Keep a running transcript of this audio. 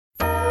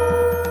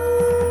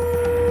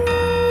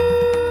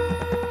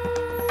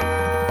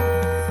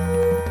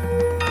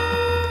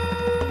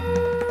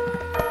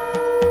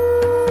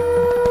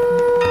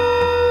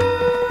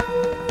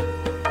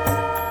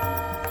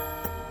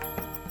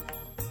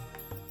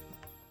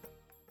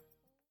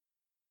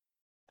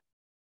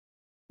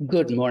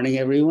Good morning,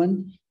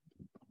 everyone.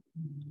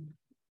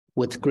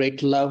 With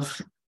great love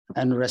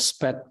and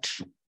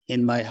respect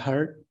in my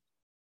heart,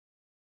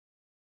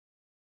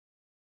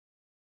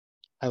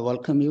 I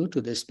welcome you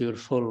to this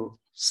beautiful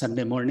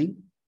Sunday morning.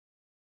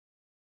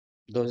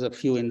 Those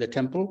of you in the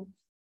temple,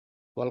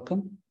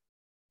 welcome.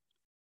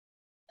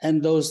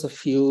 And those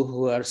of you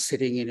who are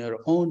sitting in your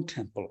own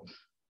temple,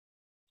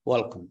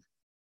 welcome.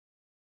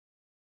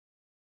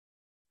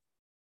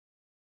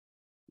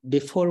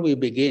 Before we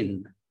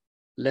begin,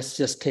 let's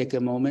just take a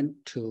moment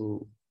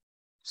to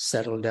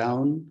settle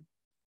down.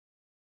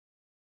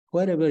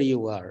 Wherever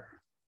you are,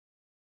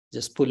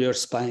 just pull your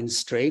spine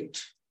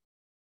straight,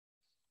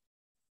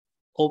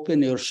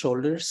 open your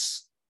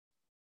shoulders,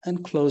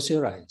 and close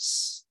your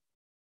eyes.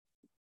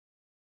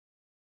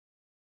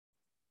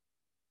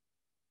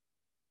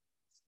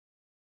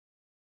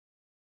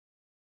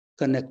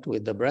 Connect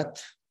with the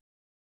breath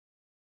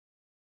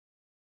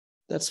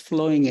that's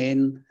flowing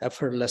in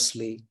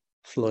effortlessly,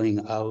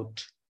 flowing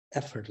out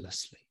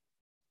effortlessly.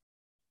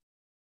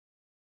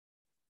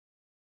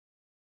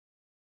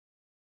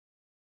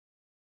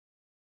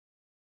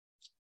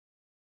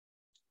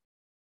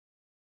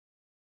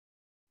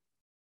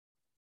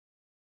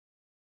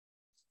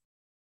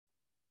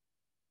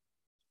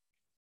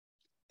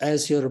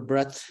 As your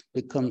breath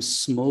becomes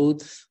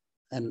smooth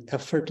and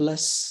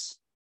effortless,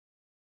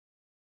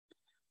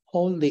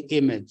 hold the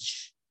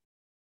image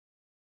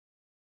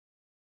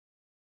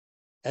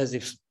as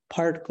if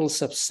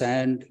particles of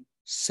sand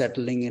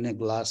settling in a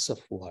glass of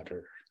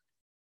water.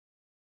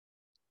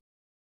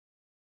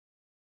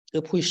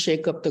 If we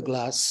shake up the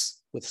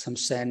glass with some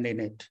sand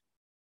in it,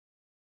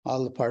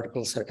 all the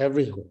particles are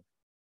everywhere.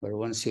 But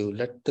once you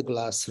let the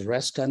glass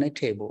rest on a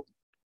table,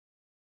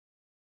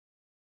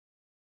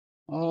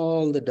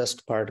 all the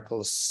dust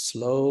particles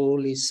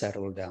slowly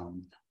settle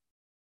down.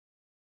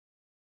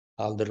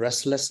 All the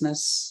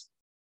restlessness,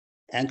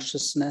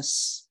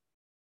 anxiousness,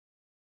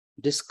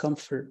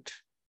 discomfort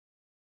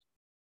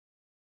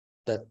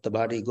that the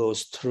body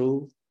goes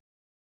through,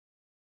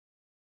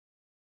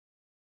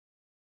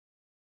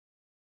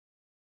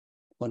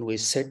 when we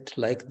sit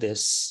like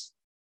this,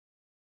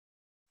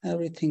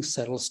 everything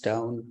settles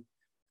down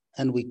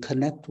and we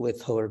connect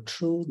with our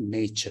true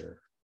nature,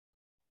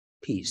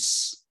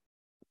 peace,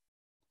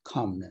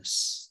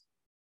 calmness.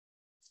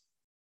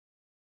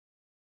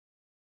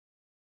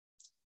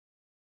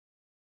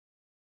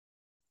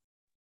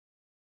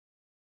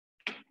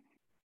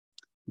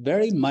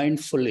 Very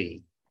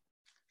mindfully,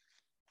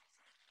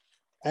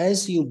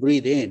 as you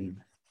breathe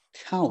in,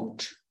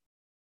 count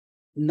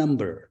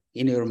number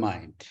in your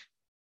mind.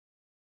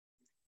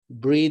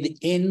 Breathe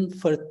in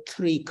for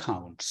 3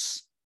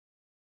 counts.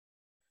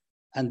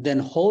 And then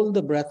hold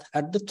the breath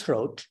at the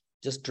throat.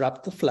 Just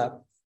drop the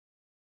flap,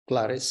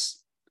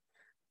 glottis.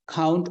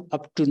 Count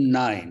up to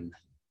 9.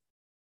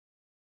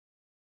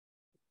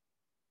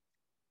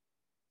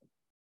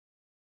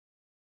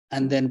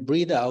 And then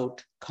breathe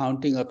out,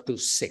 counting up to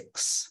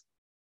 6.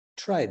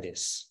 Try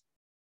this.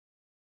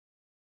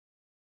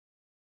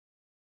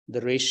 The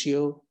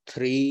ratio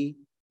 3,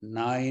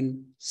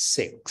 9,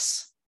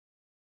 6.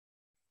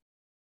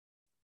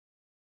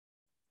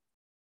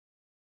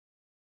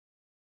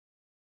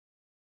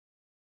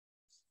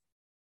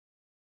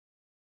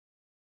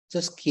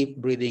 Just keep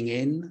breathing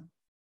in,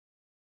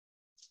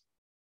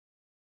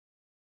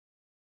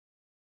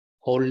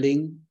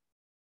 holding,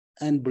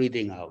 and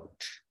breathing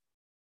out.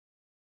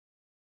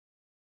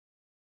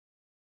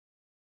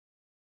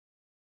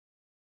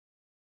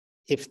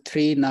 If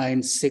 3,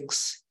 9,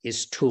 6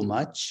 is too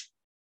much,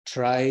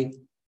 try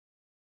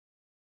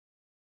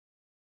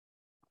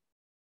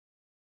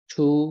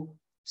 2,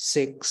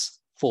 6,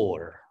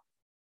 4.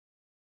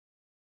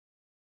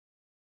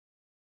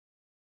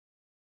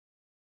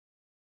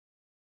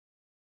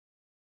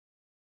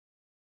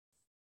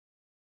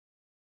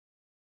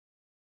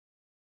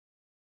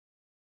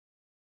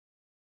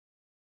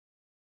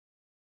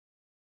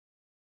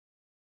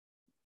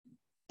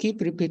 Keep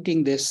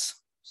repeating this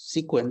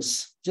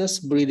sequence,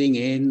 just breathing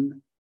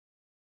in,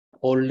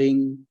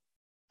 holding,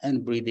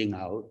 and breathing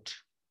out.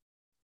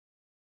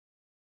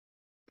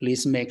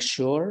 Please make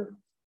sure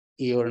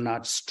you're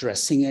not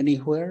stressing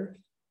anywhere.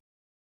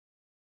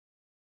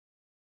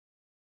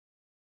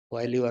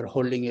 While you are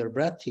holding your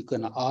breath, you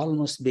can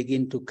almost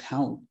begin to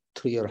count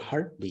through your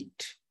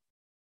heartbeat.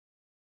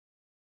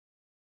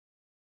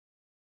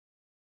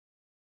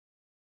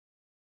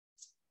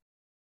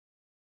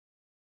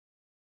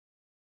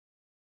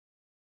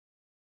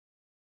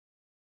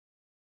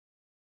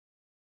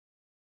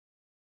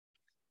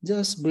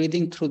 Just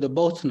breathing through the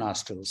both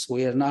nostrils.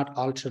 We are not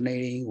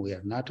alternating. We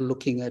are not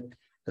looking at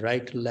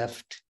right,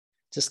 left.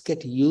 Just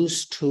get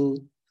used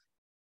to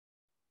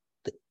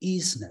the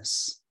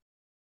easiness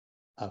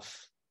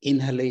of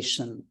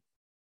inhalation,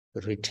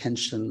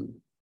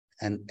 retention,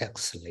 and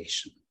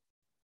exhalation.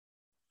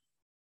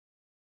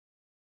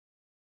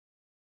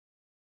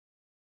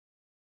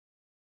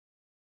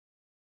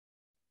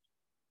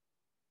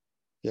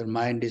 Your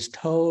mind is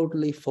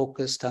totally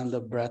focused on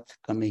the breath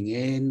coming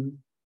in.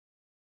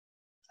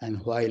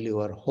 And while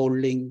you are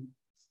holding,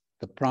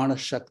 the prana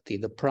shakti,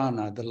 the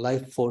prana, the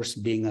life force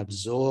being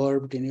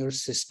absorbed in your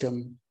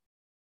system.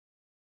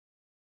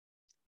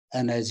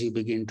 And as you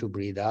begin to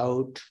breathe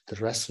out, the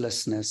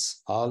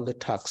restlessness, all the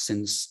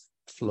toxins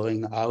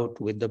flowing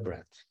out with the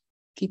breath.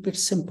 Keep it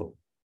simple.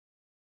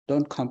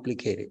 Don't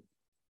complicate it.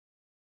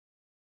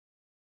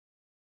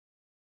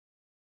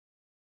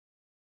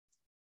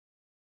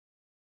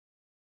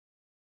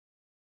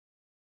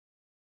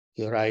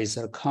 Your eyes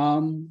are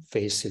calm,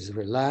 face is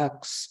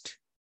relaxed,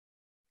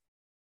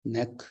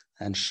 neck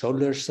and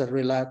shoulders are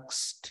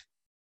relaxed,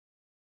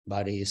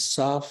 body is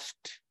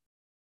soft.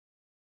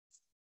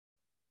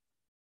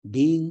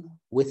 Being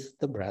with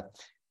the breath.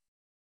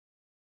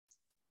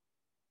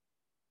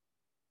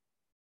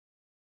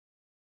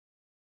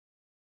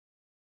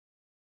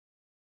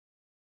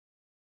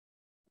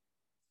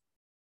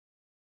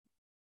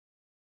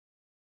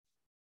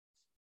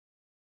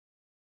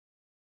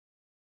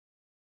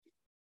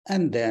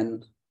 And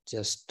then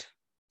just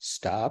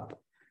stop.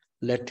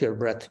 Let your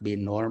breath be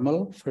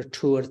normal for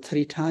 2 or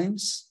 3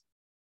 times.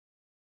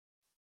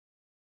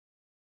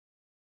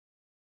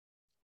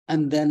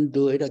 And then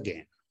do it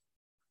again.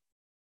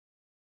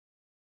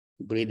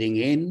 Breathing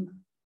in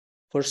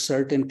for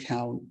certain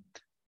count,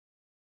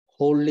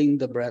 holding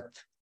the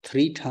breath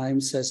 3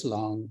 times as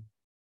long,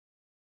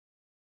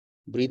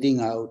 breathing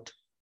out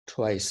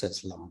twice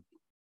as long.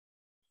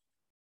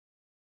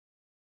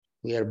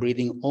 We are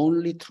breathing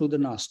only through the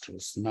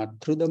nostrils, not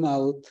through the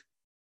mouth.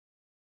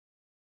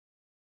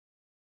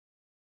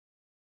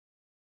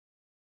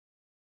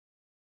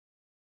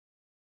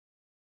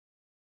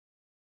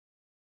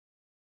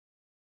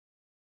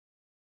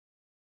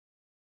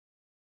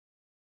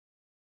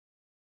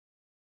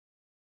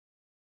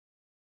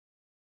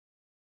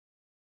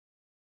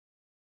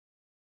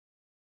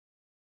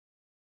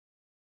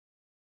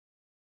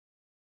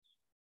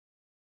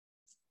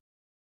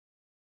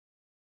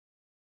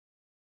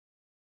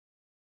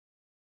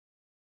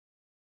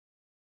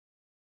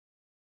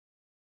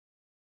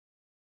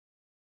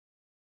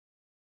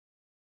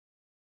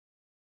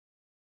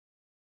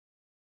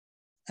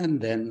 And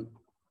then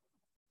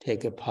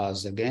take a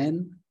pause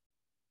again,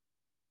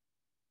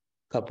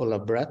 couple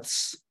of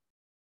breaths,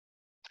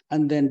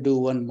 and then do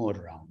one more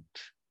round.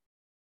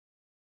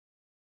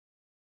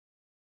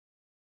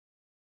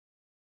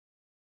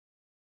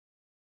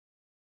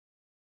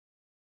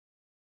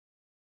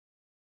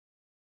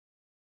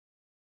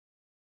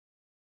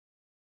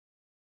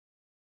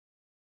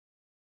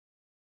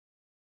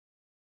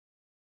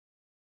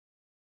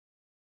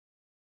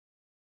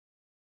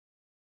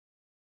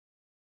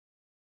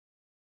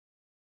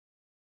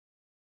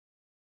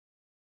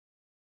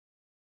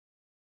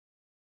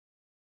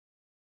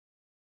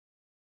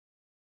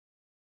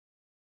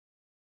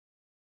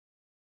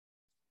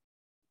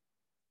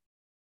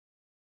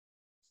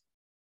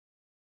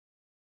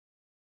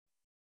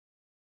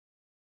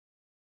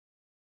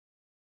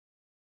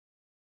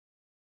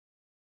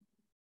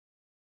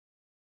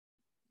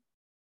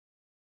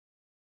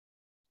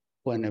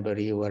 Whenever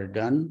you are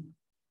done,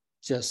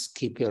 just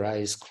keep your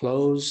eyes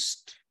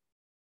closed,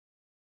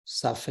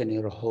 soften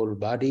your whole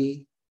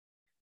body,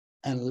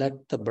 and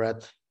let the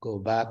breath go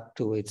back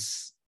to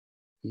its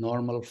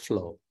normal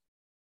flow.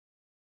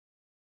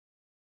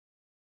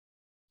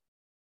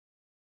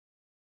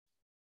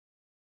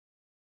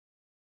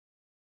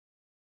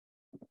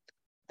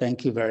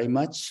 Thank you very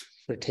much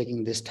for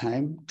taking this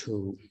time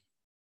to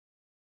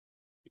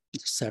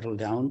settle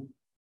down.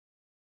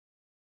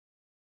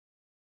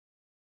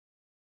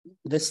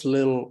 This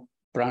little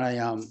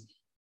pranayama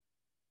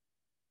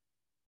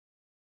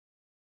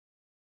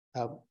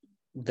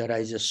that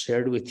I just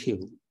shared with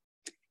you,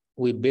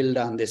 we build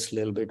on this a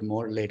little bit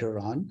more later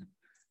on.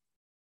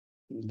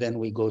 Then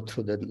we go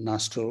through the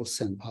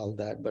nostrils and all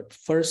that. But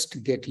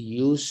first, get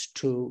used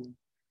to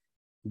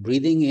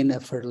breathing in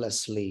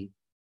effortlessly,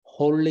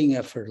 holding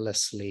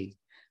effortlessly,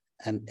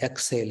 and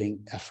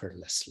exhaling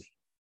effortlessly.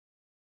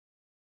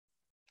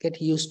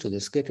 Get used to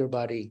this. Get your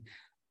body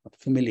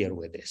familiar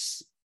with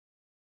this.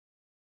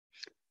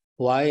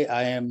 Why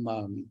I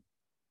am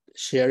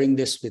sharing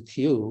this with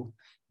you,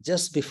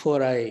 just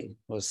before I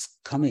was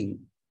coming,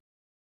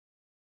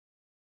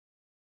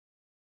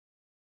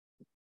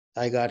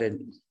 I got a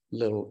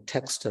little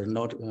text or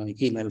note,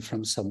 email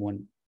from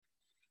someone.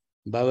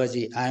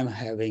 Babaji, I'm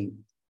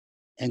having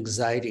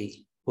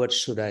anxiety. What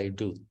should I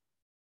do?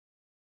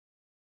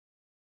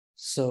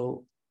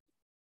 So,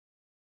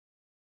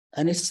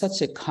 and it's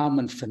such a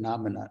common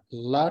phenomenon.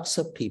 Lots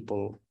of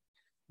people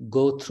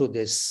go through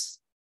this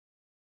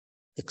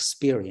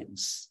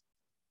experience.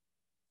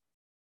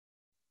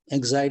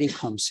 Anxiety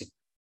comes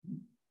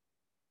in.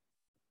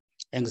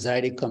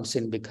 Anxiety comes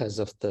in because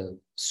of the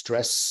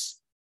stress,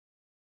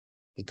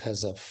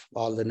 because of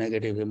all the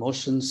negative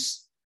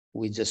emotions.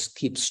 We just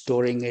keep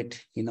storing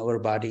it in our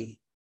body.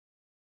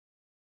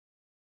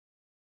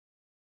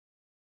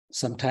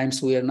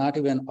 Sometimes we are not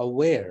even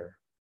aware,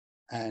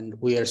 and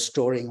we are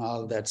storing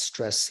all that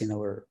stress in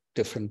our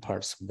different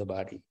parts of the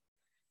body.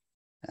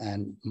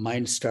 And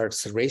mind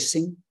starts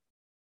racing.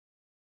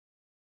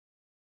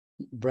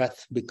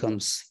 Breath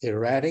becomes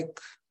erratic.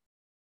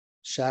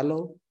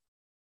 shallow,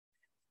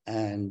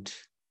 and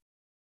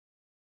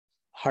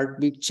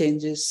heartbeat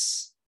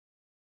changes,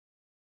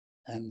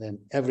 and then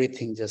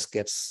everything just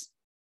gets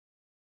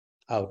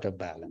out of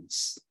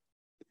balance.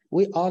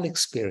 We all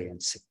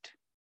experience it.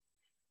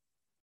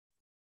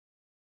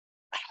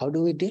 How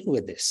do we deal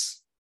with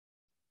this?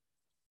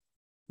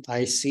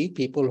 I see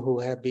people who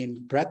have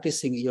been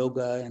practicing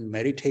yoga and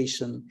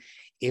meditation,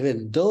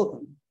 even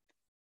though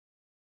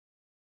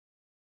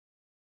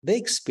they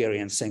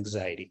experience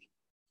anxiety.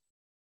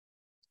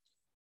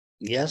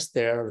 Yes,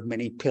 there are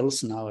many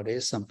pills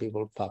nowadays. Some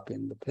people pop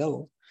in the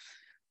pill,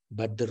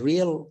 but the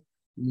real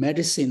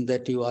medicine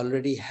that you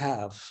already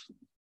have,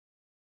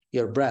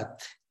 your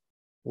breath,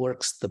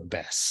 works the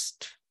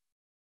best.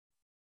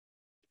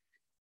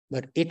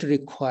 But it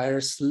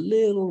requires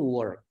little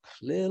work,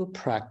 little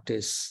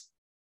practice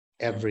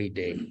every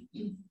day.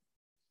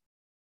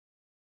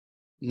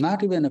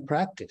 Not even a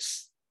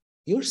practice.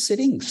 You're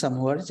sitting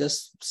somewhere,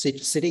 just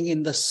sitting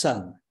in the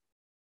sun.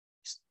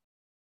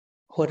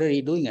 What are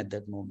you doing at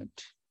that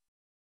moment?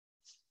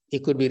 You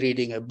could be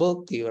reading a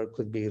book, you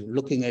could be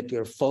looking at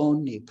your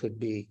phone, you could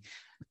be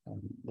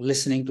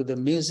listening to the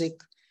music.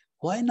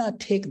 Why not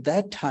take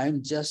that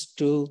time just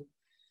to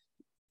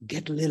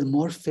get a little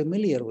more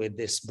familiar with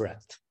this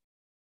breath?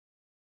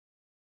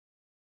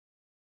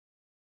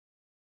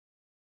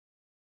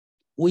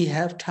 We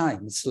have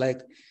time. It's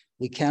like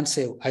we can't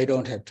say, I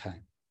don't have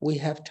time. We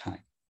have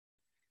time.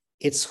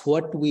 It's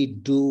what we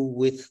do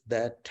with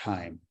that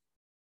time.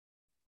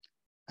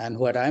 And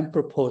what I'm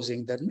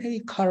proposing, that maybe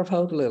carve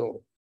out a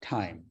little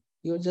time.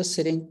 You're just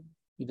sitting,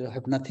 you don't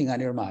have nothing on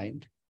your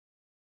mind.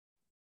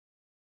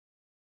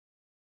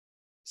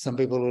 Some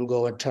people will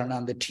go and turn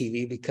on the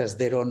TV because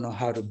they don't know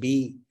how to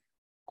be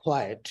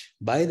quiet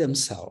by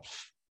themselves.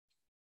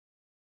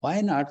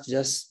 Why not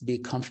just be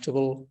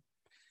comfortable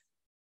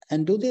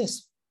and do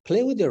this?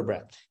 Play with your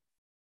breath.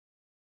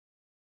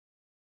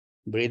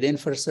 Breathe in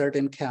for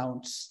certain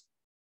counts.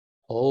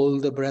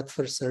 Hold the breath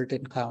for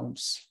certain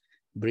counts.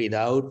 Breathe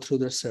out through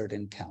the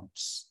certain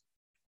counts.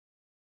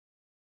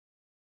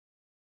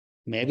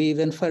 Maybe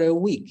even for a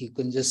week, you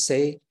can just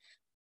say,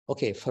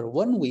 okay, for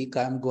 1 week,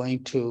 I'm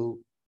going to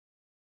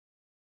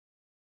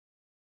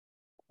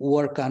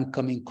work on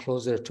coming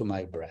closer to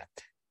my breath.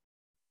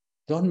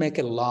 Don't make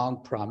a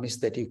long promise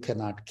that you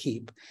cannot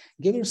keep.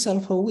 Give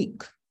yourself a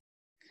week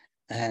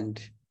and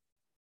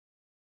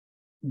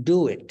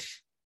do it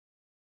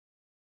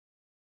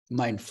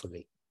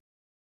mindfully.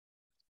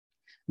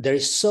 There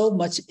is so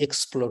much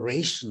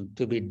exploration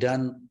to be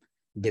done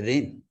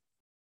within.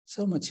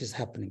 So much is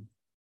happening.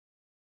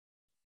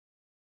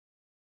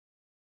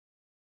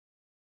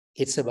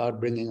 It's about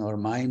bringing our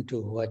mind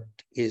to what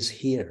is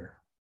here.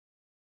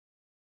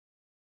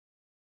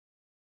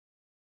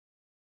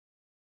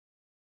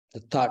 The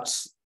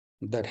thoughts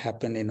that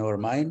happen in our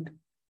mind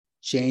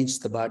change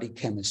the body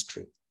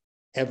chemistry.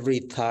 Every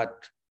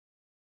thought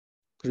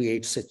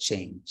creates a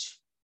change.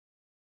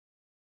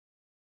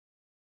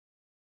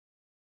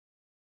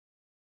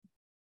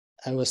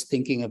 I was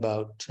thinking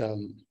about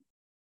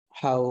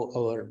how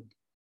our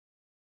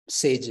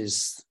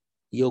sages,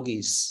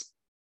 yogis,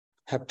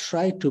 have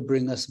tried to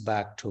bring us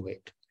back to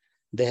it.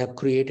 They have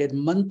created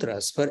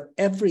mantras for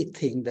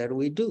everything that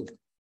we do.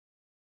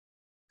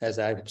 As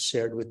I've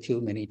shared with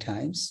you many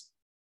times,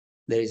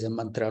 there is a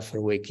mantra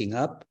for waking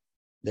up.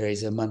 There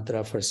is a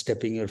mantra for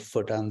stepping your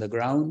foot on the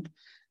ground.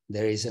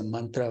 There is a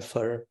mantra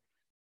for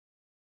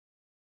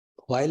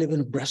while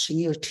even brushing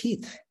your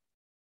teeth,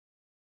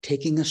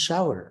 taking a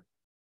shower,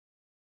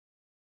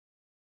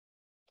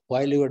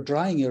 while you are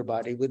drying your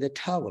body with a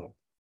towel.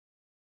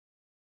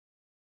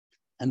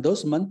 And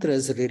those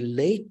mantras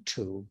relate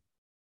to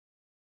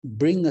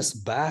bring us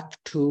back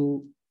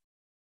to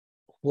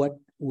what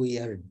we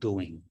are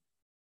doing.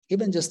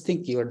 Even just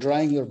think you are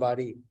drying your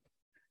body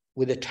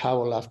with a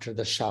towel after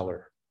the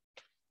shower.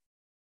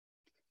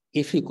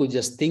 If you could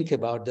just think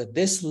about that,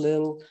 this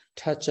little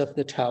touch of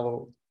the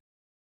towel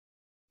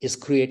is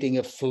creating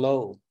a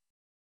flow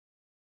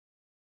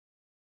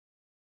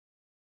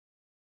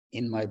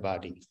in my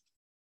body.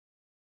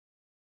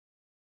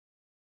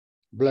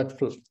 Blood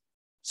flow,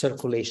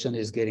 circulation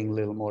is getting a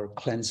little more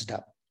cleansed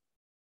up.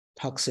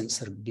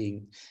 Toxins are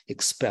being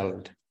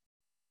expelled.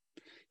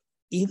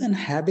 Even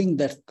having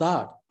that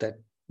thought that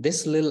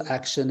this little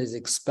action is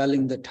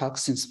expelling the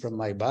toxins from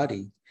my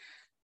body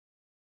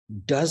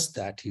does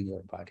that in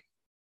your body.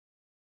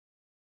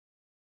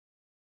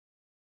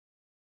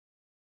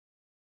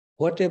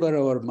 Whatever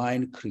our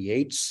mind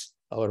creates,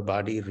 our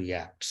body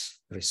reacts,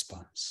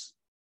 responds.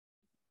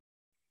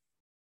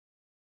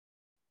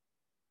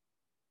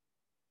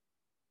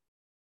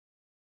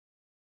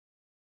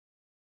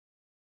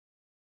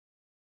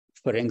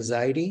 For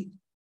anxiety,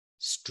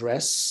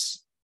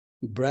 stress,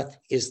 breath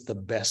is the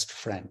best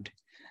friend.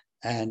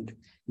 And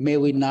may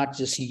we not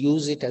just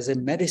use it as a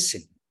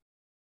medicine.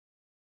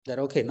 That,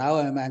 okay, now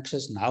I'm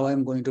anxious, now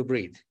I'm going to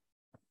breathe.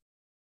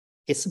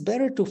 It's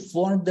better to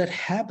form that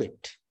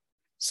habit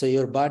so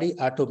your body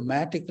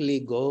automatically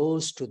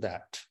goes to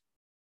that.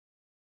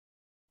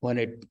 When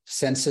it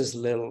senses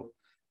little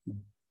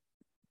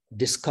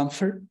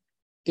discomfort,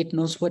 it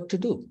knows what to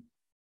do.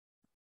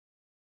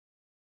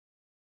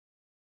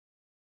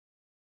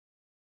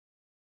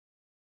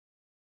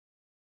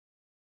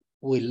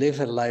 We live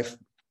a life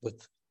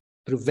with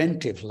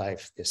preventive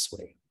life this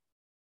way.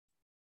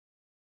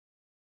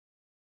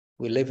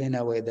 We live in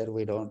a way that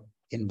we don't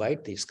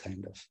invite these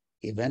kind of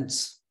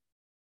events.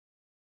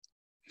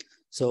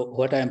 So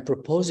what I'm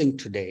proposing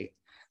today,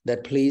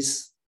 that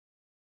please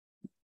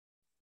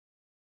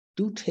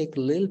do take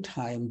a little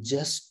time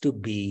just to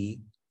be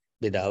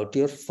without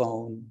your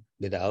phone,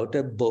 without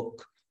a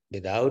book,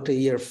 without an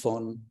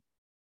earphone,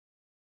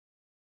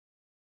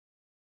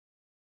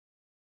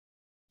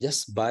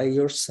 just by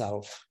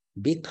yourself,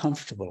 be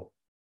comfortable,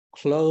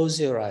 close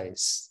your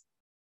eyes.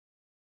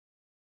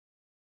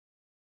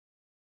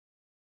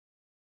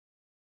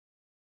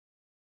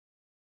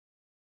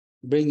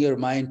 Bring your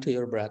mind to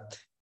your breath.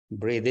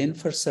 Breathe in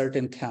for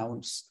certain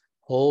counts.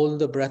 Hold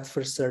the breath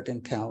for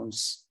certain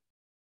counts.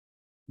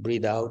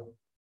 Breathe out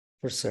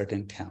for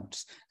certain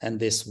counts. And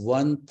this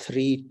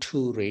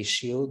 1-3-2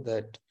 ratio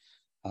that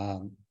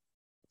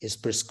is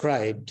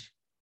prescribed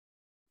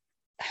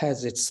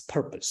has its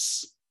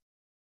purpose.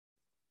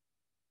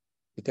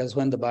 Because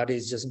when the body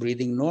is just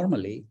breathing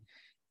normally,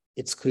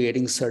 it's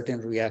creating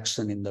certain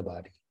reaction in the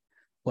body.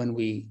 When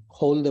we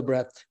hold the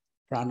breath,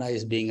 prana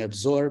is being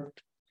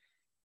absorbed.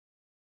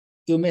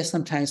 You may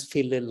sometimes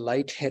feel a little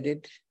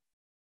lightheaded.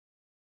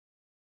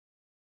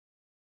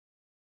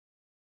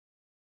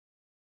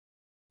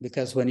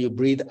 Because when you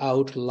breathe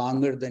out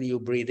longer than you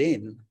breathe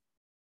in,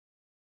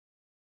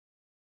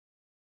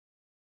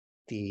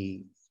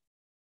 the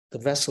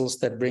vessels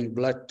that bring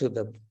blood to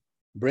the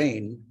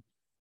brain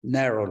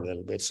narrow a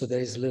little bit. So there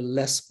is a little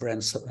less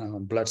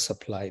blood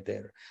supply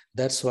there.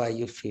 That's why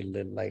you feel a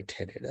little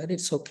lightheaded. And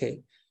it's okay.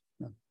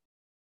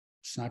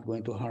 It's not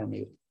going to harm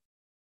you.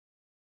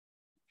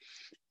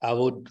 I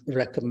would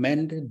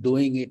recommend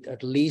doing it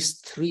at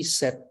least three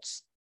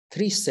sets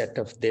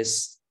of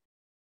this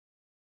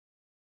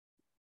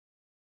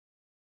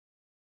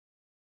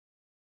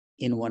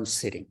in one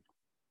sitting.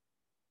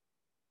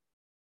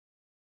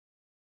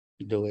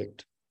 Do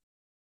it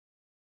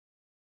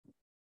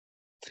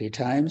 3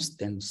 times,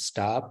 then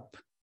stop,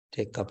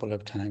 take a couple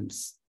of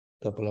times,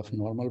 couple of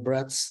normal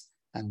breaths,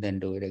 and then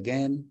do it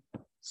again,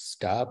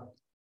 stop,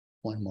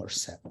 1 more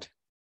set.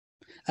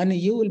 And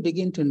you will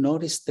begin to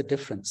notice the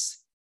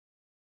difference.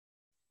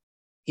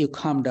 You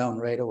calm down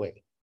right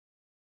away.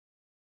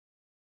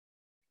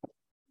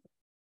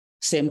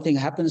 Same thing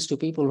happens to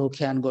people who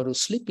can't go to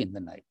sleep in the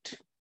night.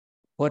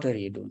 What are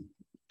you doing?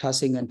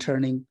 Tossing and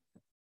turning,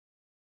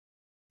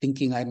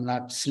 thinking I'm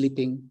not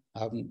sleeping,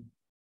 I'm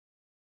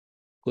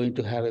going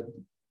to have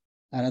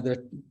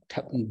another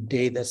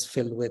day that's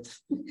filled with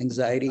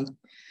anxiety.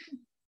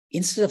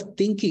 Instead of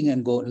thinking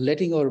and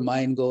letting our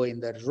mind go in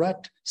that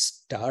rut,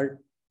 start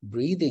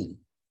breathing.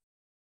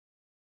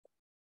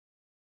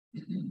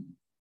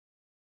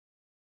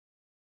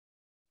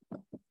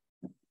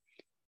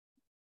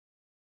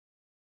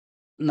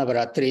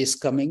 Navaratri is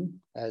coming,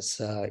 as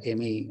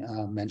Amy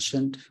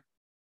mentioned.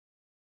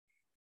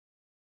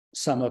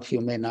 Some of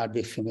you may not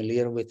be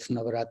familiar with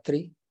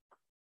Navaratri.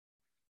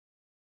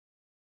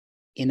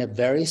 In a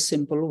very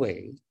simple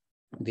way,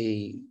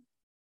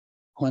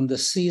 when the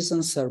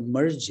seasons are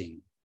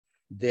merging,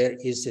 there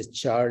is a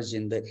charge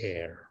in the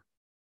air.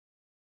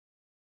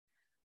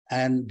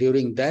 And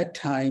during that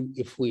time,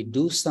 if we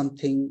do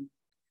something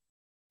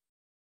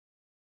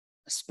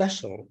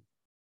special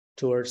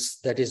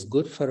that is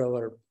good for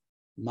our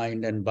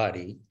mind and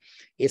body,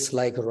 it's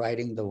like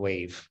riding the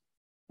wave.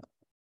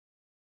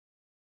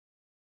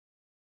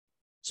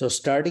 So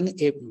starting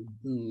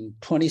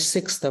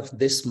 26th of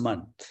this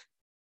month,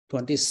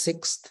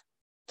 26th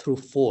through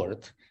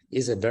 4th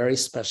is a very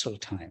special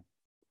time.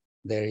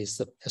 There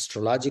is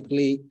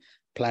astrologically,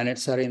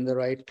 planets are in the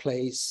right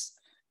place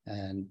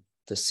and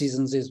the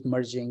seasons is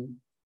merging.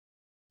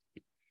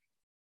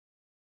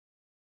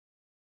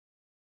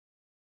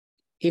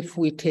 If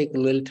we take a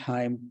little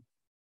time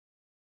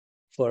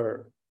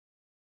for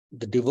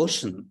the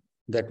devotion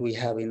that we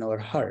have in our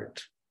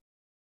heart,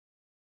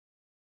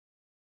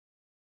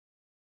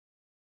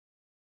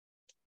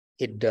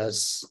 it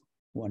does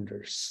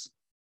wonders.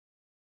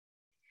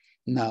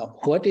 Now,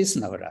 what is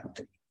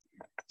Navaratri?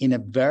 In a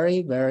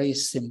very, very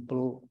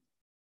simple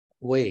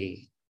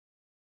way,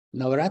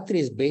 Navaratri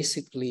is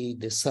basically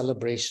the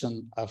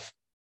celebration of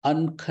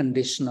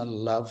unconditional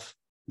love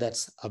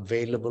that's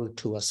available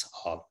to us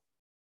all.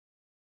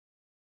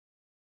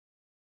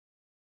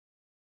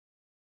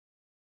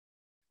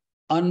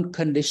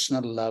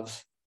 Unconditional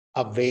love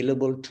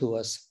available to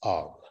us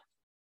all.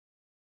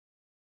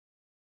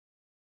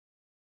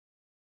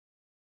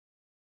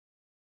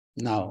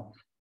 Now,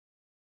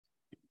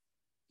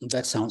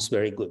 that sounds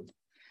very good.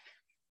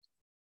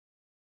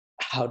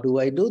 How do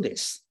I do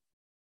this?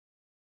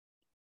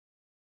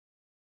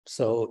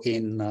 So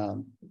in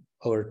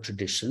our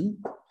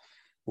tradition,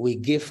 we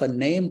give a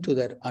name to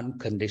that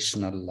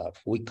unconditional love.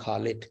 We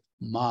call it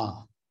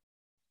Ma.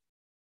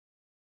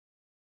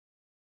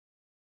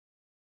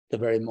 The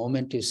very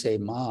moment you say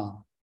Ma,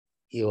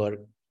 you are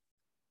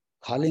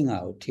calling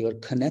out, you're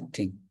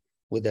connecting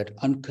with that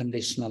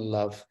unconditional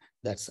love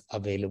that's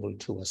available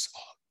to us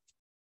all.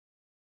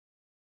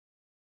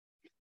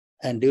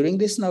 And during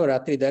this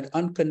Navaratri, that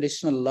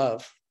unconditional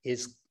love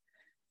is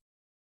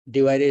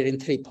divided in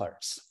three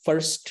parts.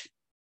 First,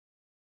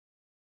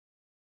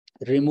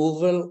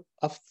 removal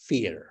of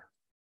fear,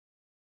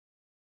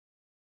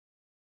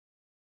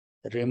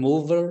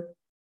 removal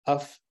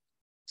of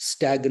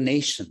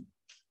stagnation,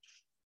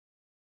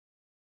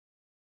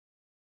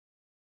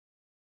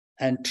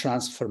 and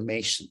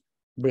transformation,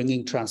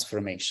 bringing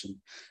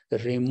transformation. The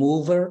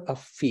remover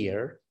of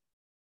fear,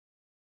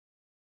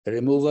 the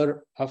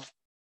remover of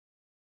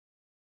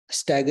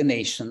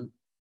stagnation,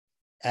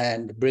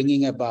 and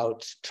bringing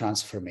about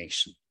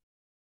transformation.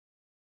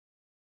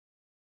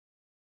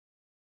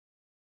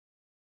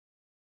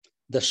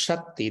 The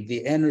Shakti,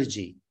 the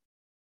energy,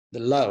 the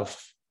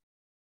love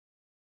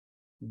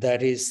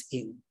that is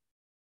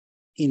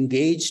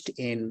engaged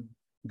in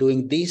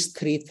doing these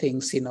three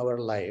things in our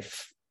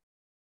life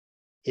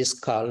is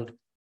called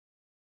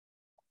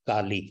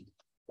Kali.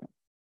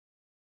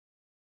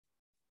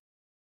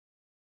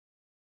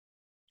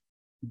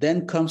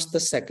 Then comes the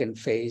second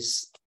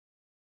phase.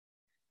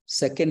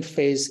 Second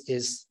phase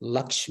is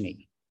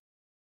Lakshmi,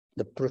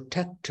 the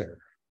protector,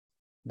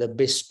 the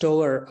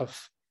bestower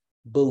of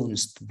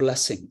boons,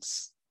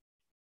 blessings,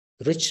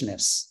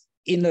 richness,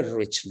 inner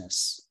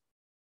richness,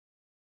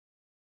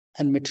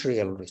 and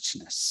material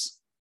richness.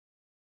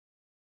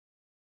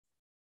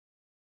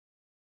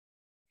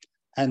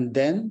 And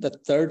then the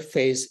third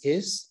phase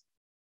is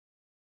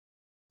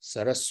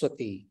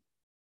Saraswati,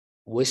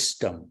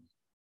 wisdom.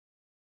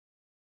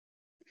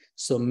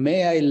 So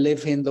may I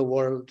live in the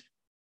world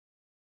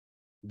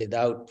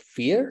without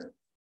fear,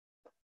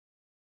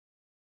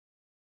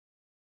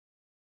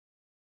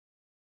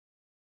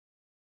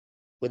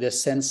 with a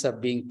sense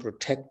of being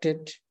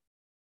protected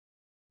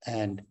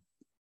and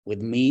with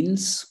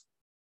means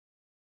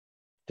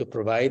to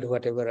provide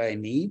whatever I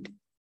need,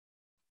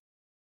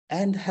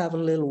 and have a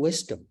little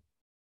wisdom.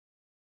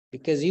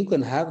 Because you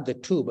can have the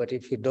two, but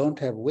if you don't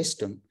have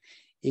wisdom,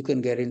 you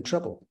can get in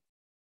trouble.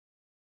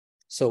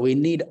 So we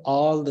need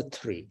all the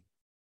three.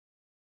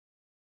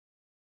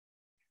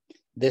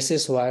 This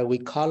is why we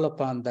call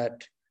upon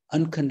that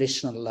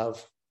unconditional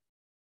love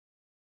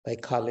by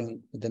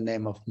calling the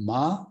name of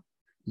Ma,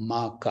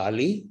 Ma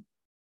Kali,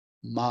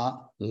 Ma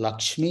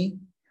Lakshmi,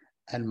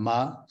 and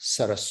Ma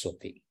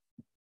Saraswati.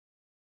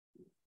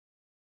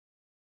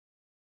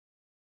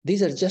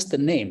 These are just the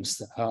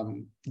names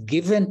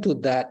given to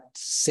that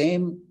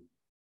same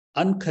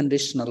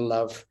unconditional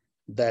love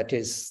that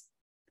is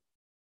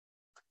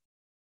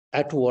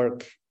at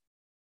work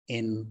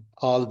in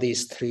all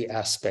these three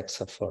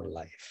aspects of our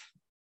life.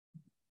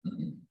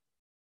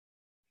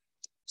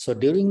 So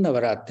during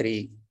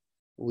Navaratri,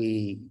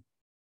 we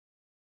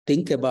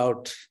think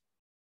about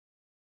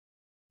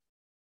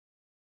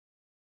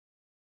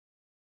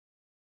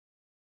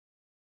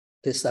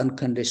this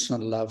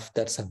unconditional love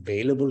that's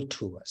available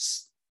to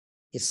us.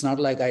 It's not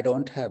like I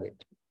don't have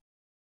it.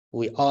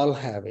 We all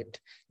have it,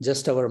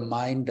 just our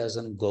mind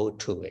doesn't go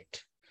to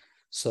it.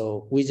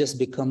 So we just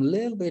become a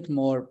little bit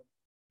more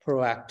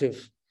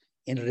proactive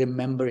in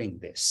remembering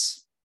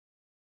this,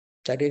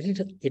 that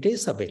it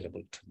is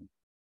available to me.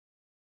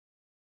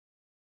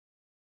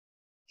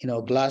 You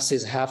know, glass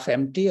is half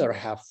empty or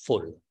half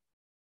full.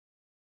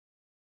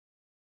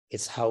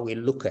 It's how we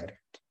look at it.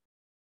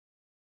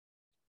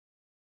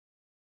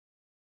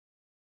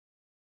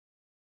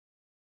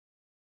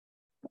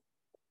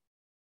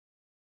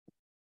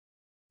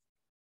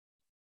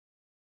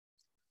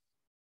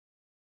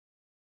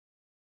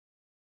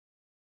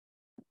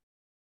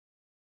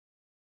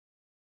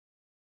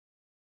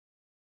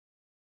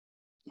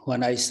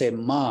 When I say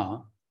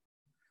Ma,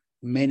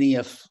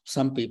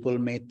 some people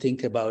may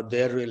think about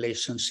their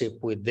relationship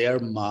with their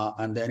Ma,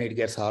 and then it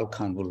gets all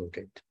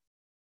convoluted.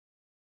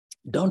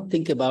 Don't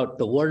think about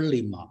the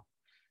worldly Ma.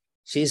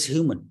 She's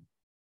human.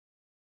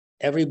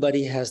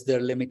 Everybody has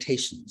their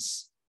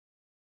limitations.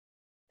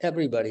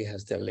 Everybody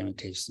has their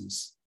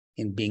limitations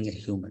in being a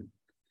human.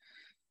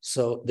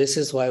 So this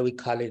is why we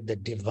call it the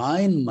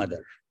Divine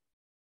Mother.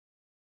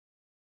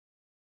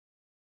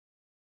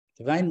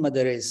 Divine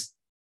Mother is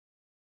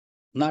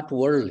not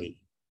worldly.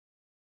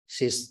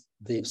 She's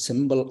the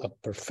symbol of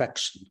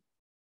perfection.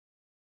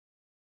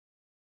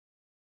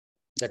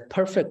 That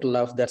perfect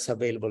love that's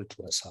available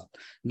to us all.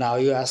 Now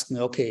you ask me,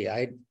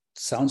 okay,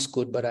 sounds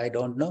good, but I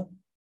don't know.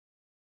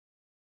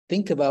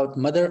 Think about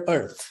Mother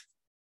Earth.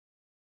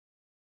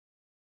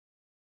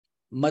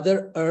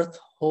 Mother Earth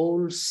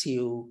holds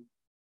you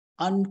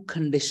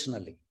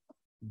unconditionally,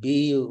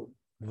 be you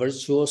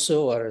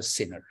virtuoso or a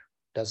sinner.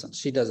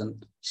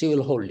 She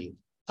will hold you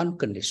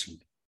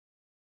unconditionally.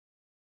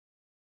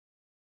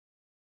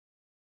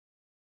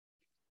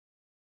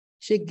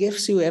 She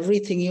gives you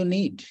everything you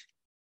need,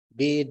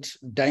 be it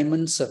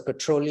diamonds or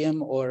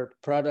petroleum or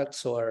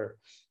products or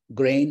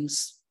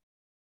grains,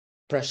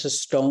 precious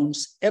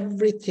stones.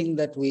 Everything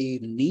that we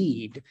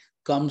need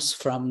comes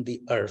from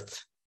the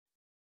earth.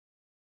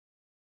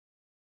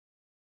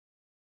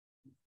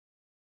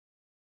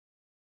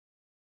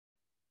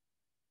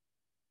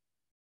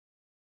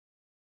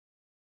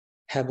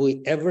 Have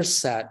we ever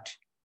sat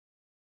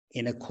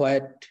in a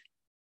quiet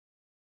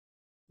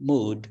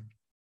mood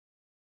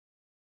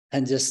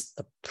and just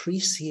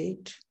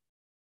appreciate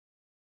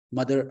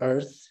Mother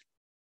Earth,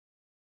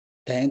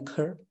 thank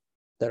her,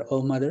 that,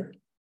 oh, Mother,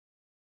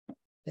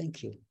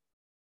 thank you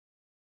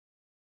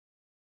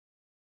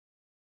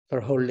for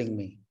holding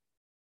me.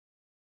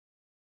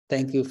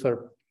 Thank you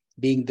for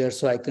being there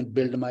so I can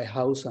build my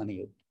house on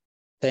you.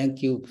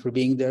 Thank you for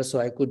being there so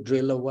I could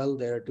drill a well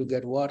there to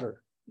get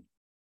water.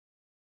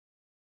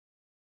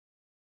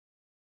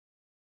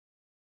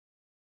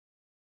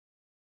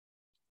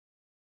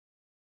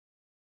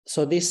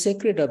 So these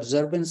sacred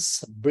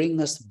observances bring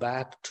us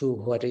back to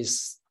what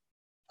is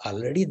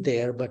already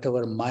there, but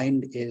our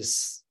mind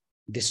is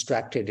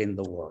distracted in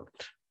the world.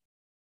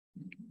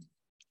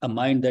 A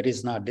mind that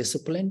is not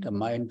disciplined, a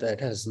mind that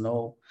has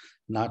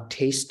not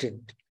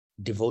tasted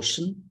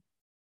devotion.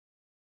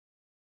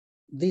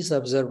 These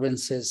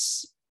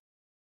observances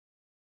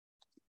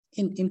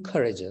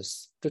encourage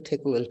us to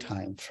take a little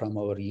time from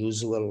our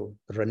usual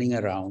running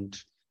around.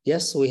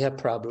 Yes, we have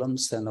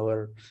problems and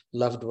our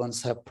loved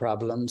ones have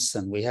problems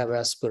and we have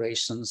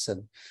aspirations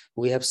and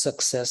we have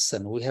success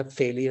and we have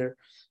failure.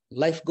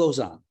 Life goes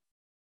on.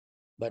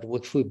 But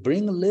if we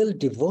bring a little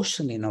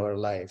devotion in our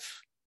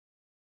life,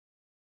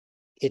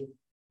 it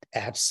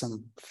adds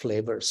some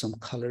flavor, some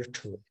color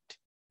to it.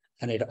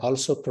 And it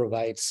also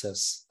provides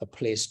us a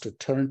place to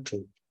turn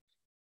to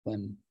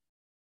when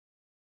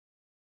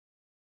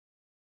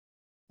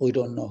we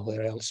don't know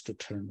where else to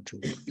turn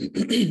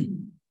to.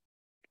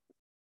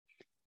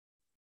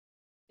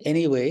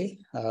 Anyway,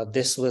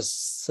 this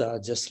was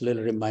just a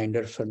little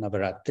reminder for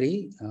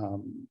Navaratri.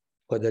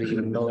 Whether you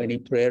know any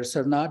prayers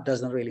or not,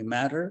 doesn't really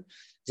matter.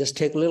 Just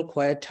take a little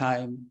quiet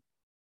time.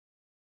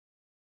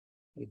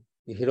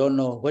 If you don't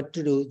know what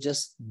to do,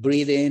 just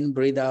breathe in,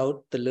 breathe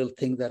out the little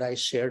thing that I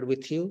shared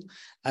with you,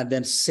 and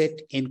then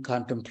sit in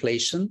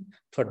contemplation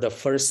for the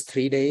first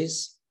 3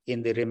 days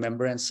in the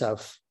remembrance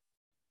of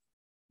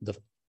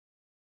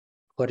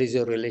what is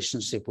your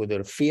relationship with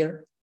your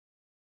fear?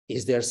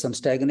 Is there some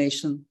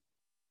stagnation?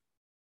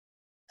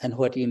 And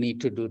what you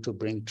need to do to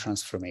bring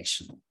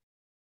transformation.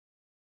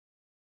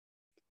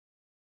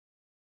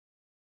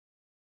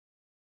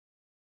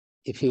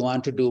 If you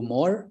want to do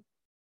more,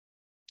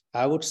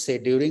 I would say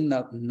during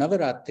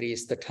Navaratri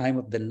is the time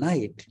of the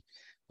night.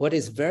 What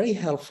is very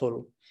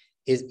helpful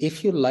is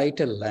if you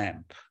light a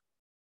lamp,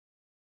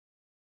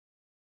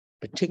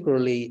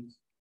 particularly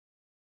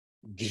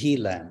ghee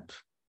lamp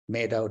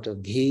made out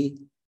of ghee,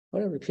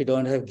 or if you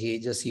don't have ghee,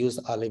 just use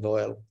olive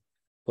oil,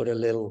 put a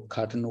little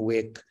cotton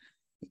wick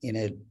in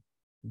a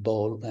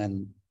bowl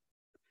and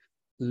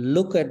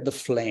look at the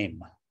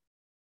flame.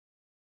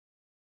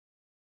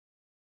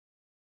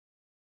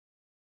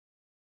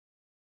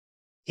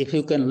 If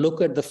you can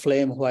look at the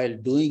flame while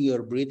doing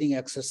your breathing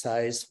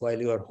exercise, while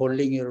you are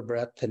holding your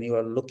breath and you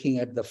are looking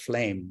at the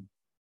flame,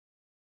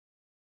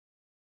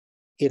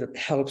 it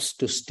helps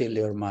to still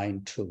your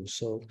mind too.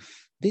 So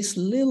these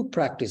little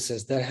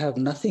practices that have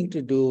nothing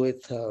to do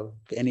with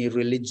any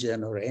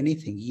religion or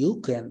anything, you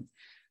can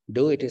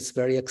do it. It's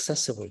very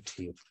accessible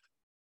to you.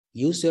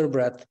 Use your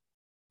breath,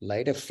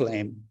 light a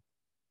flame,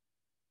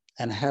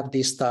 and have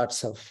these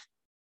thoughts of,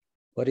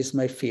 what is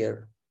my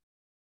fear?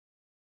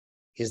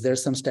 Is there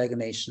some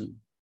stagnation?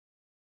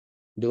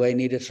 Do I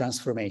need a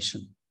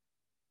transformation?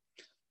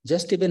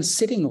 Just even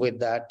sitting with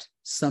that,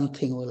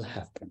 something will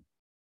happen.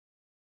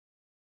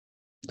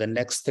 The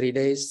next 3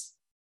 days,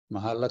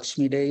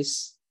 Mahalakshmi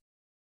days,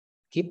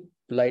 keep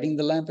lighting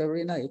the lamp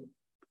every night.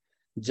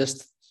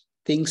 Just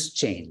things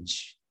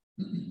change.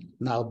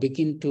 Now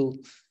begin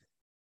to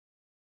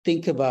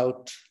think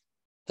about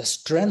the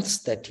strengths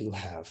that you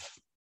have,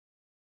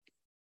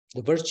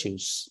 the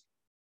virtues.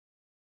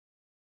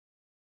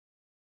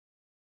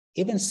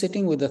 Even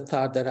sitting with the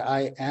thought that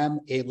I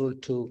am able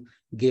to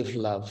give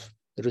love,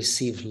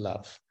 receive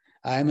love.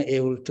 I am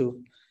able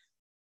to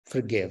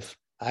forgive.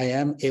 I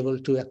am able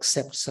to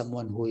accept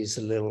someone who is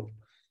a little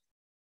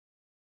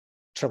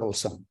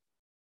troublesome.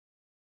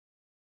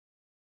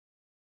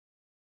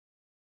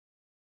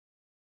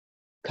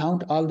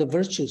 Count all the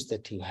virtues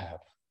that you have.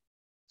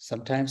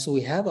 Sometimes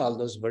we have all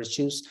those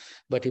virtues,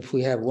 but if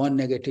we have one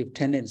negative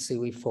tendency,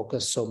 we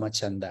focus so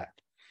much on that.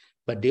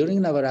 But during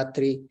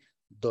Navaratri,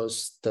 the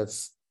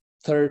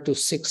 3rd to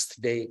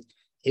 6th day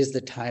is the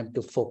time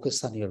to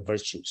focus on your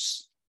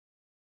virtues.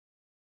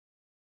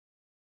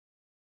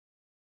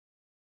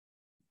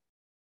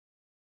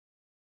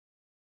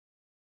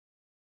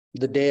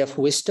 The day of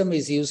wisdom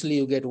is usually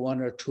you get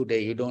 1 or 2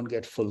 days. You don't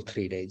get full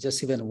 3 days,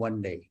 just even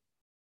 1 day.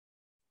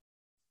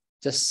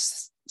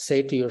 Just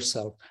say to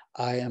yourself,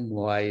 I am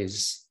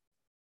wise.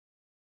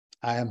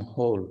 I am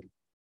whole.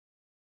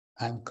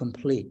 I am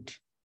complete.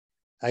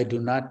 I do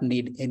not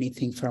need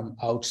anything from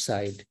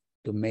outside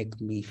to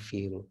make me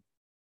feel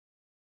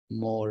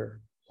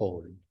more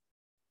whole.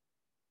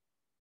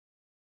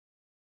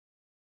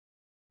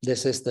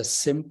 This is the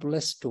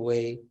simplest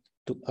way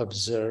to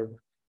observe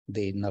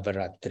the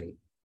Navaratri.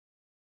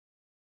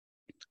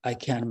 I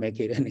can't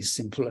make it any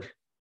simpler.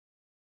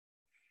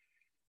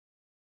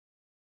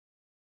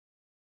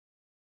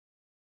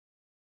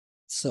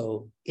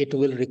 So it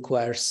will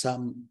require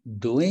some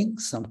doing,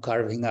 some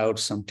carving out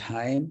some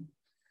time.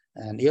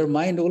 And your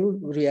mind will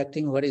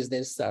reacting, what is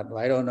this?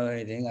 I don't know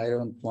anything. I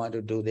don't want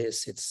to do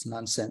this. It's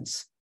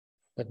nonsense.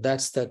 But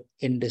that's the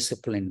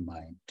indisciplined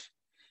mind.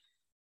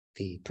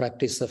 The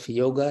practice of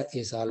yoga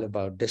is all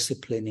about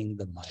disciplining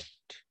the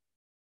mind.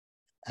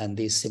 And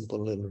these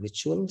simple little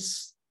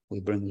rituals,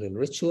 we bring a little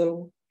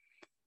ritual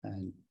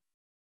and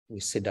we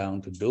sit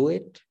down to do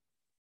it.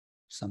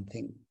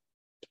 Something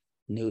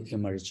new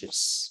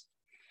emerges.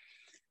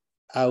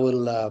 I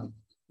will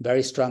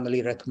very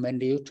strongly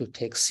recommend you to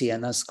take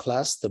Sienna's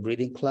class, the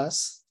breathing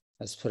class.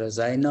 As far as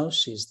I know,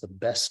 she's the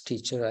best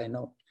teacher I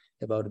know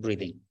about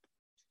breathing.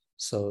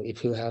 So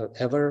if you have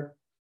ever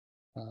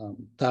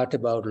thought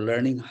about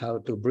learning how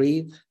to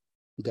breathe,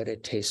 get a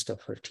taste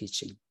of her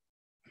teaching.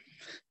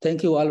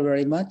 Thank you all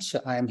very much.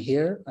 I'm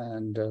here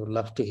and would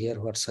love to hear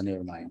what's on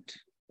your mind.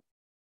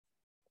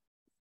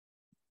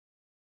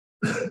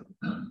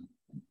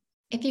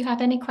 If you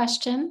have any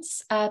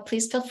questions,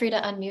 please feel free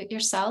to unmute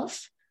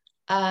yourself,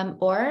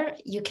 or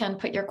you can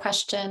put your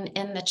question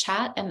in the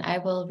chat and I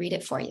will read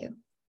it for you.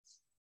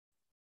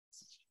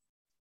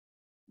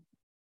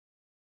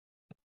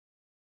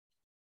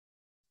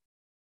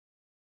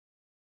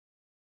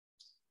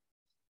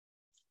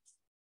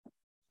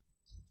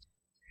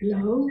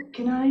 Hello,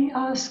 can I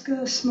ask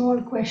a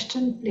small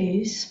question,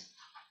 please?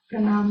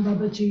 Pranam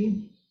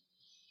Babaji.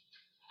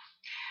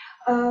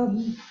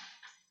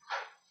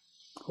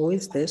 Who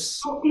is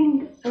this?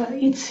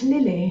 It's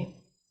Lily.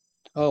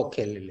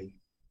 Okay, Lily.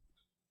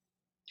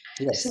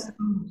 Yes. So,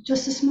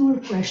 just a small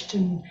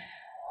question.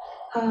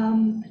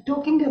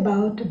 Talking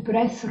about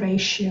breath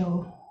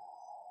ratio,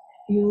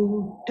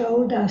 you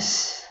told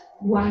us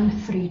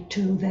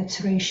 1-3-2,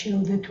 that's ratio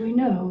that we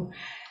know.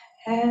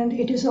 And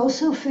it is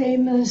also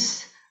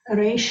famous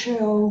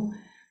ratio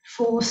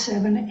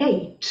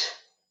 4-7-8.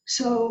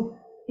 So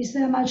is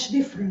there much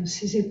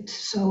difference? Is it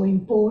so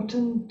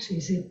important?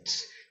 Is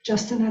it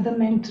just another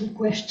mental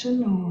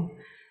question? Or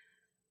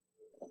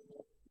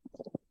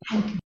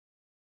thank you.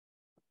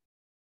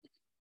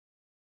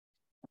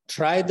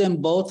 Try them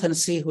both and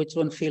see which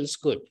one feels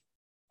good.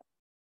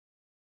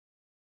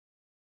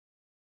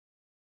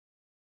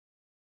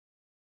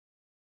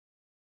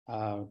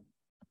 There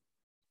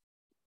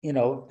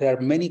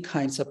are many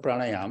kinds of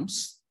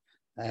pranayams,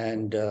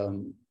 and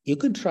you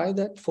can try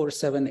that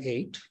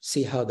 4-7-8,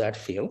 see how that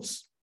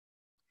feels.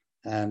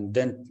 And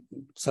then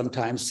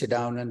sometimes sit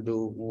down and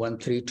do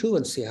 1-3-2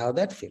 and see how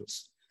that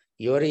feels.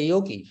 You're a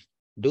yogi,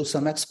 do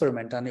some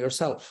experiment on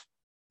yourself.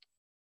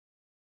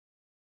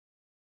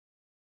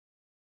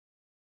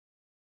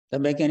 That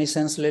make any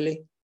sense,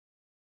 Lily?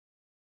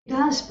 It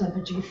does,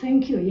 Babaji.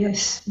 Thank you.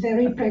 Yes,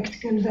 very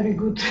practical, very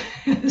good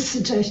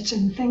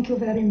suggestion. Thank you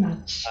very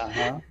much.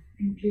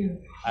 Thank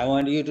you. I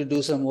want you to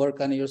do some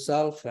work on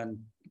yourself and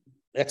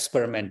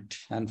experiment.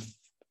 And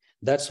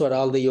that's what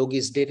all the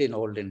yogis did in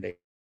olden days.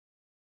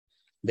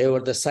 They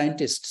were the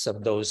scientists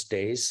of those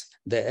days.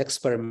 They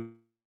experiment.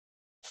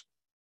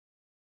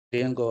 They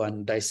didn't go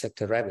and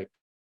dissect a rabbit.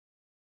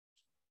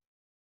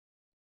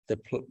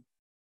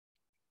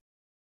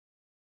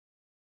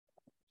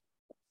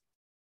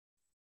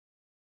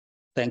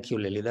 Thank you,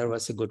 Lily. That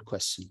was a good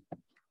question.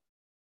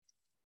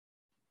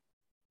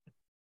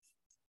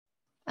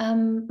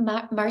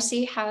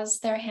 Marcy has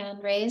their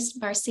hand raised.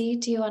 Marcy,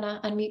 do you want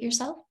to unmute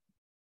yourself?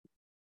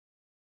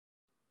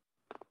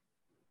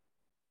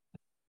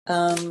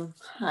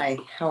 Hi,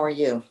 how are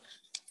you?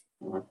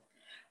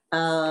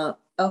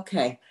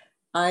 Okay,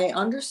 I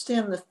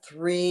understand the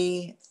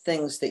 3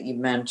 things that you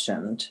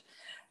mentioned.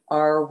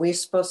 Are we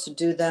supposed to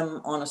do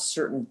them on a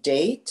certain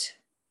date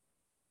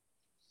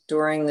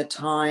during the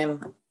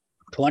time?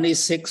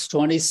 26,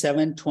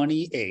 27,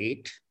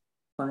 28.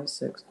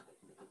 26,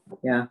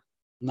 yeah.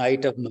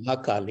 Night of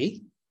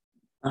Mahakali.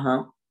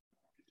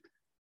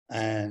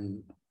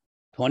 And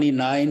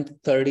 29,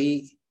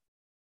 30,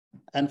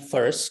 and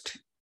 1st,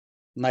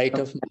 night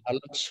of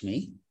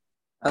Mahalakshmi.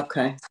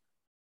 Okay.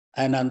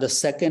 And on the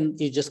 2nd,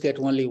 you just get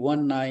only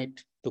 1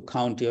 night to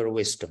count your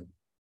wisdom.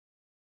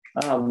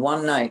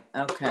 1 night,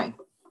 okay.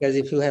 Because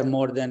if you have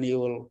more, then you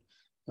will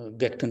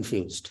get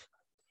confused.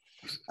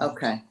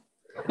 Okay.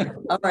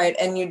 All right,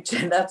 and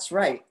that's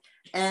right.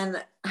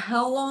 And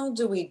how long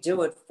do we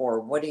do it for?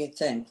 What do you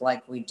think?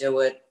 Like we do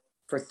it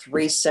for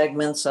 3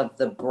 segments of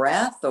the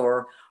breath,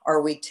 or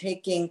are we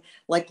taking,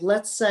 like,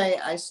 let's say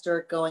I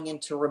start going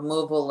into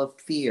removal of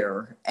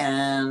fear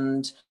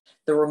and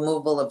the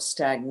removal of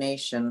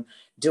stagnation.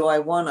 Do I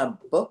want a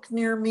book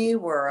near me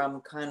where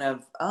I'm kind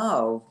of,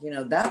 oh,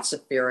 that's a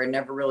fear. I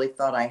never really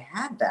thought I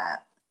had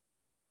that.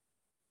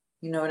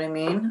 You know what I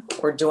mean?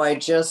 Or do I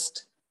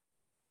just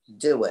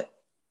do it?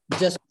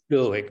 Just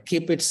do it.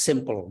 Keep it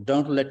simple.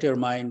 Don't let your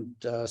mind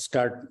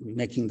start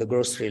making the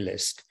grocery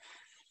list.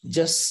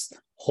 Just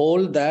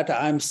hold that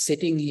I'm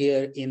sitting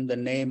here in the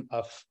name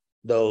of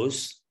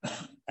those,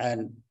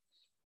 and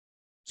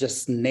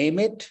just name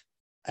it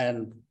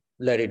and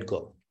let it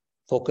go.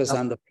 Focus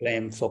on the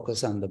flame,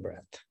 focus on the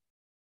breath.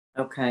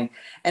 Okay.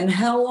 And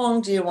how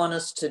long do you want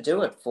us to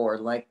do it for?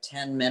 Like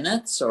 10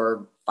 minutes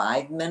or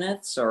 5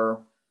 minutes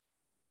or?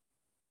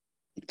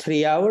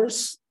 3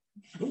 hours?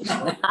 You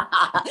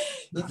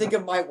think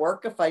it might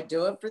work if I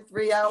do it for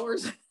 3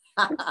 hours?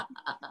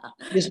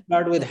 You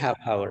start with half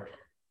hour.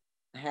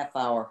 Half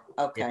hour.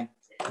 Okay.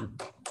 Yeah.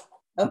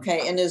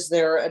 Okay. And is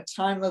there a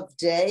time of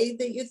day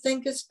that you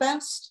think is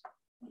best?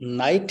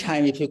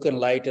 Nighttime, if you can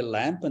light a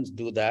lamp and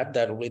do that,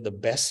 that will be the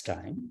best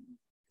time.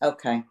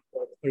 Okay.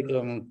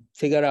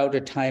 Figure out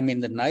a time in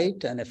the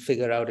night and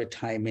figure out a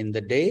time in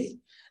the day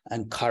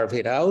and carve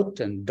it out,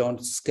 and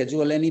don't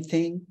schedule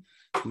anything.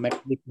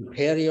 Mentally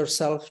prepare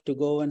yourself to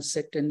go and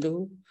sit and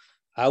do.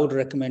 I would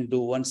recommend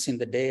do once in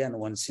the day and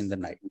once in the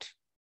night.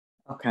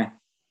 Okay.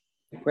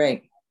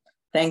 Great.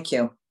 Thank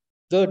you.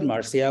 Good,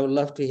 Marcy. I would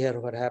love to hear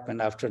what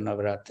happened after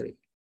Navaratri.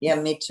 Yeah,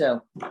 me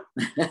too.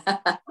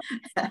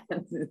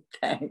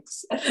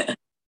 Thanks.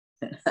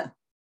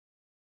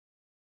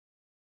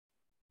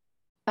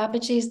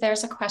 Babaji,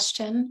 there's a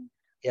question.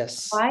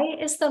 Yes. Why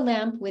is the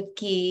lamp with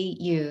ghee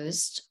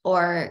used,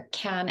 or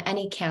can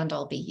any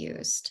candle be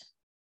used?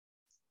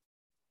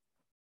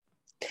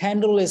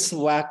 Candle is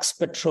wax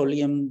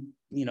petroleum.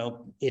 You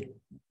know, it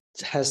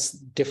has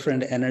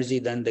different energy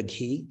than the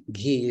ghee.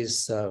 Ghee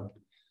is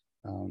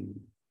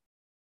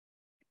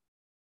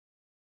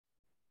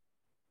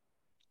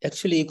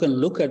actually, you can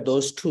look at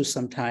those two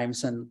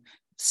sometimes and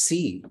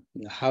see,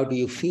 how do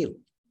you feel?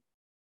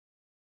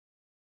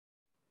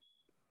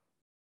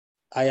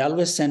 I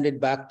always send it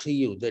back to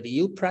you that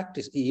you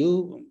practice,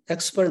 you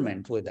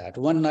experiment with that.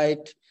 One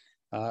night,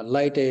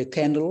 light a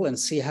candle and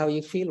see how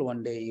you feel.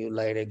 One day you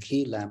light a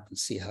ghee lamp and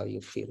see how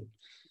you feel.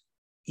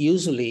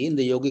 Usually in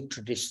the yogic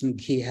tradition,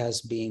 ghee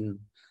has been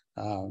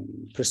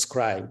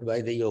prescribed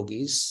by the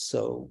yogis.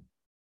 So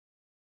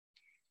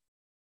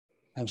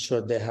I'm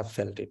sure they have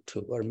felt it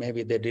too, or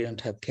maybe they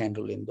didn't have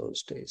candle in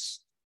those days.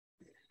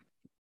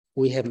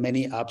 We have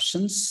many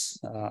options.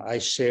 I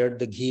shared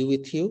the ghee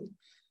with you.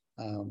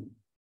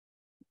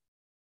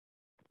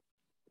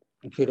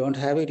 If you don't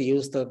have it,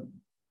 use the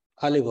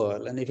olive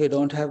oil. And if you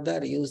don't have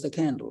that, use the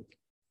candle.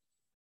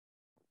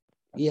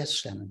 Yes,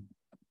 Shannon.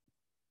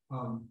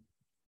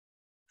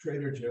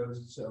 Trader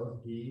Joe's sells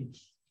ghee.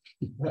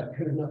 That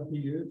good enough to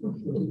use?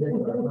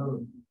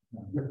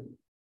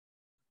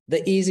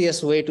 The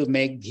easiest way to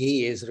make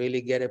ghee is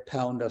really get a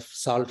pound of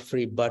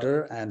salt-free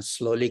butter and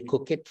slowly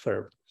cook it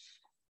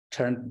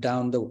turn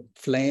down the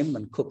flame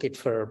and cook it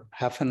for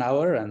half an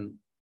hour and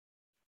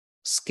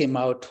skim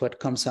out what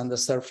comes on the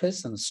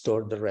surface and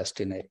store the rest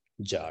in a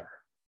jar.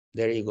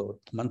 There you go,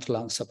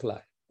 month-long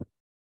supply.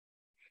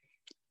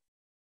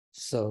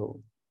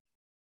 So,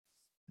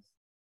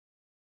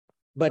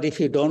 but if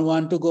you don't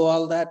want to go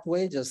all that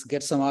way, just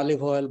get some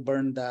olive oil,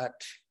 burn that,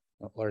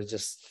 or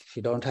just, if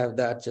you don't have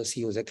that, just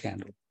use a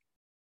candle.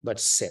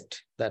 But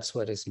sit, that's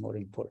what is more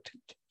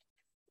important.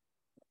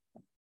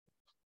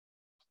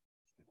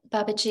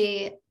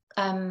 Babaji,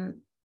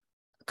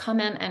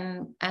 comment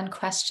and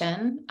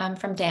question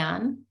from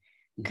Dan.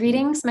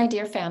 Greetings, my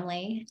dear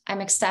family.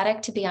 I'm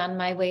ecstatic to be on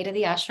my way to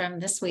the ashram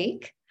this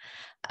week.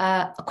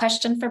 A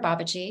question for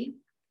Babaji.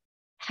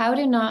 How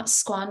to not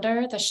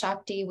squander the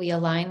Shakti we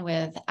align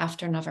with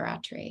after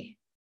Navaratri?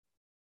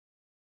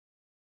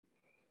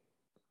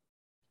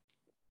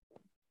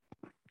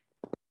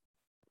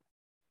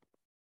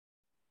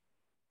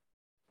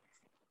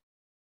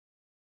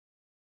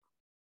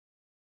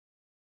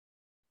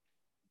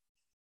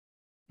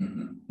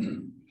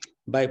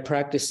 By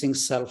practicing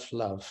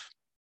self-love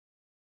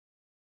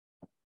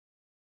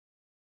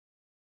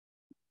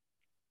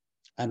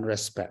and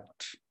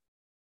respect.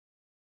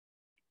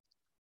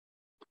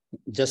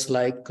 Just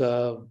like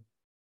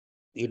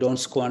you don't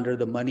squander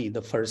the money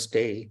the first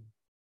day,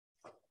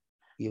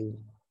 you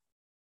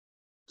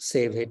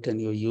save it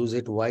and you use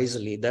it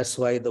wisely. That's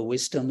why the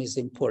wisdom is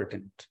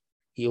important.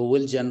 You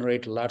will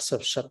generate lots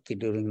of Shakti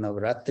during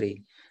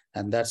Navaratri,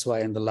 and that's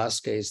why in the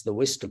last day is the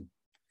wisdom.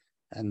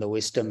 And the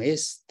wisdom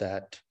is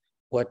that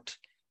what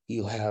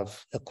you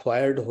have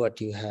acquired,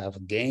 what you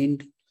have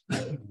gained,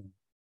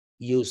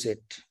 use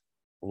it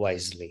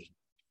wisely.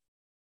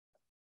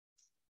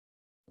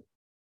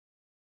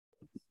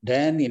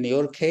 Then in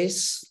your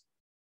case,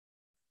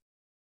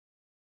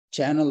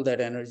 channel that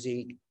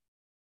energy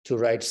to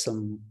write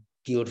some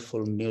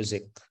beautiful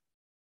music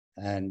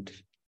and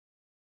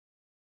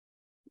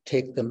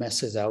take the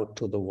message out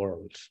to the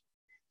world.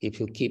 If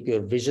you keep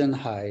your vision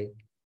high,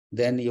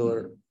 then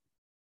your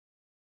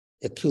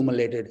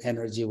accumulated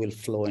energy will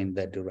flow in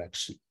that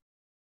direction.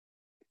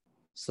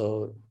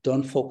 So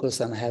don't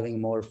focus on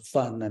having more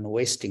fun and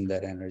wasting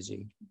that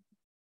energy.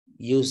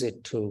 Use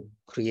it to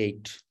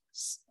create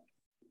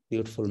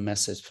beautiful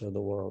message for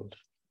the world.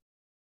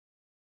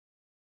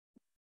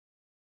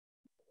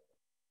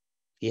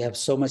 You have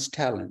so much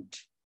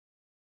talent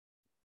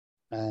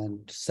and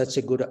such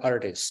a good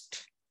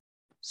artist.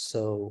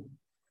 So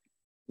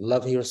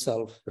love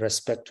yourself,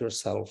 respect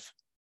yourself,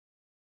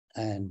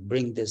 and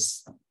bring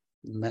this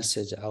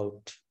message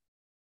out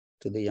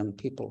to the young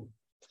people.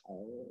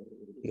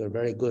 You're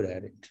very good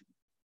at it.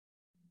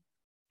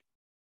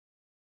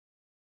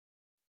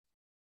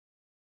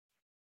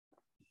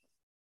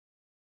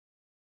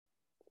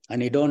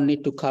 And you don't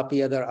need to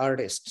copy other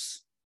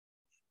artists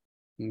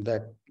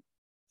that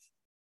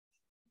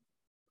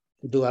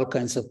do all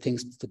kinds of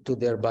things to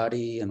their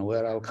body and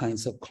wear all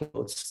kinds of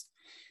clothes.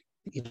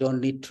 You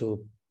don't need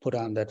to put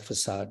on that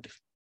facade.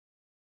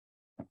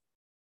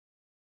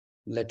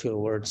 Let your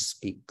words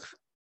speak.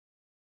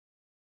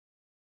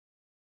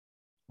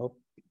 Oh.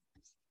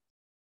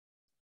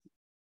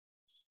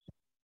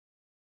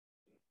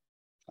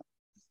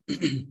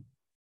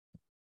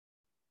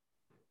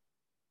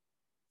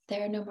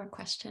 There are no more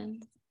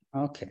questions.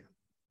 Okay.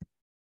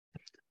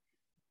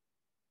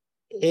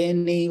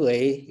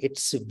 Anyway,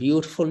 it's a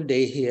beautiful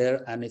day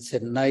here, and it's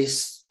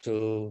nice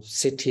to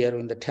sit here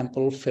in the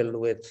temple filled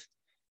with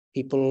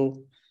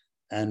people.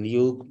 And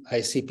I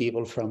see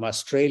people from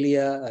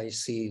Australia. I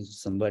see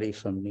somebody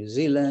from New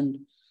Zealand.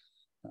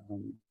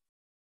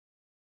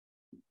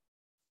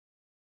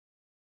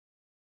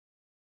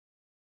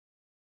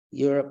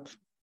 Europe.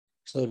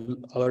 So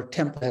our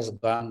temple has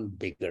gone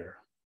bigger.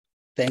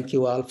 Thank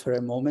you all for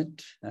a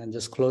moment, and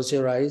just close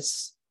your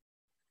eyes.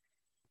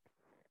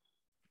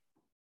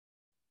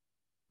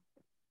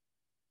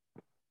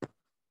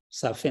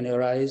 Soften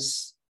your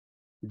eyes,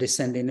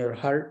 descend in your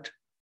heart.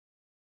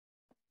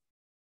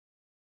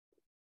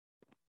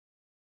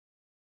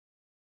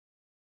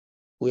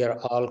 We are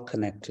all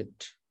connected.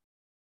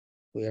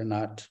 We are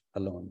not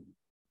alone.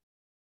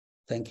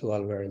 Thank you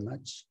all very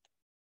much.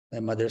 My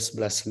mother's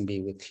blessing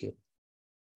be with you.